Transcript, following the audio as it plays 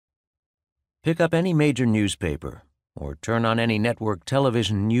Pick up any major newspaper or turn on any network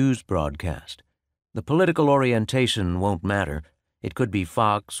television news broadcast. The political orientation won't matter. It could be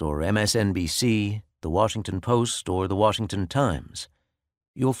Fox or MSNBC, The Washington Post, or The Washington Times.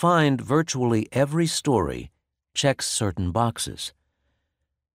 You'll find virtually every story checks certain boxes.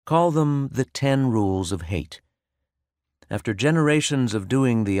 Call them the 10 rules of hate. After generations of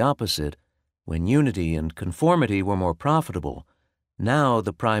doing the opposite, when unity and conformity were more profitable, now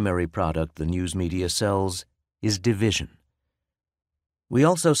the primary product the news media sells is division. We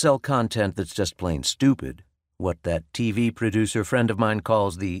also sell content that's just plain stupid, what that TV producer friend of mine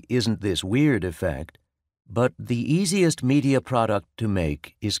calls the "isn't this weird" effect. But the easiest media product to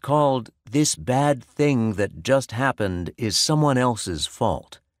make is called "this bad thing that just happened is someone else's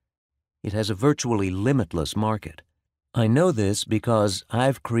fault." It has a virtually limitless market. I know this because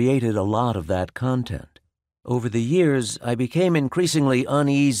I've created a lot of that content. Over the years, I became increasingly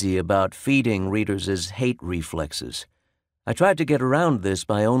uneasy about feeding readers' hate reflexes. I tried to get around this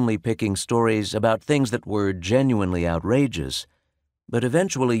by only picking stories about things that were genuinely outrageous, but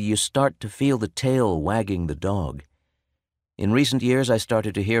eventually you start to feel the tail wagging the dog. In recent years, I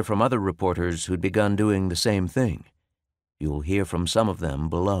started to hear from other reporters who'd begun doing the same thing. You'll hear from some of them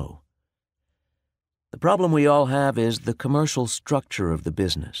below. The problem we all have is the commercial structure of the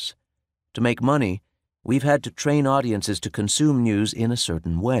business. To make money, we've had to train audiences to consume news in a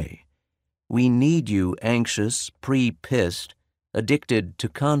certain way. We need you anxious, pre-pissed, addicted to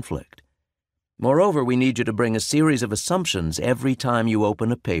conflict. Moreover, we need you to bring a series of assumptions every time you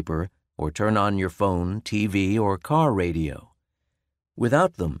open a paper or turn on your phone, TV, or car radio.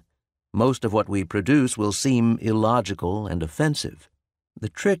 Without them, most of what we produce will seem illogical and offensive. The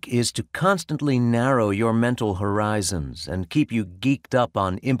trick is to constantly narrow your mental horizons and keep you geeked up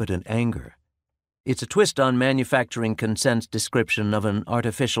on impotent anger. It's a twist on manufacturing consent's description of an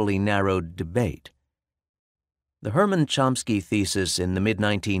artificially narrowed debate. The Herman Chomsky thesis in the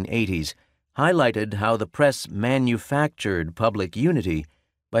mid-1980s highlighted how the press manufactured public unity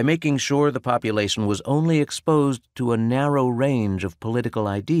by making sure the population was only exposed to a narrow range of political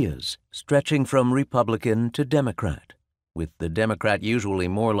ideas, stretching from Republican to Democrat, with the Democrat usually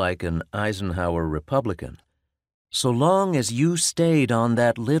more like an Eisenhower Republican. So long as you stayed on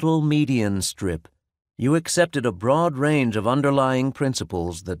that little median strip, you accepted a broad range of underlying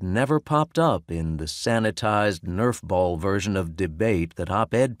principles that never popped up in the sanitized Nerf ball version of debate that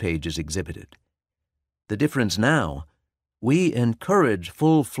op-ed pages exhibited. The difference now, we encourage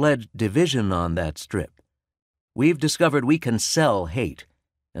full-fledged division on that strip. We've discovered we can sell hate,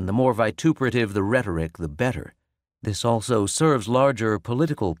 and the more vituperative the rhetoric, the better. This also serves larger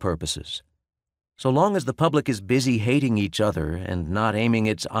political purposes. So long as the public is busy hating each other and not aiming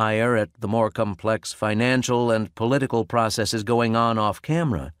its ire at the more complex financial and political processes going on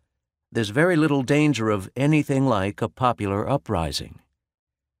off-camera, there's very little danger of anything like a popular uprising.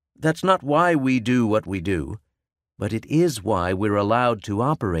 That's not why we do what we do, but it is why we're allowed to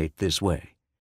operate this way.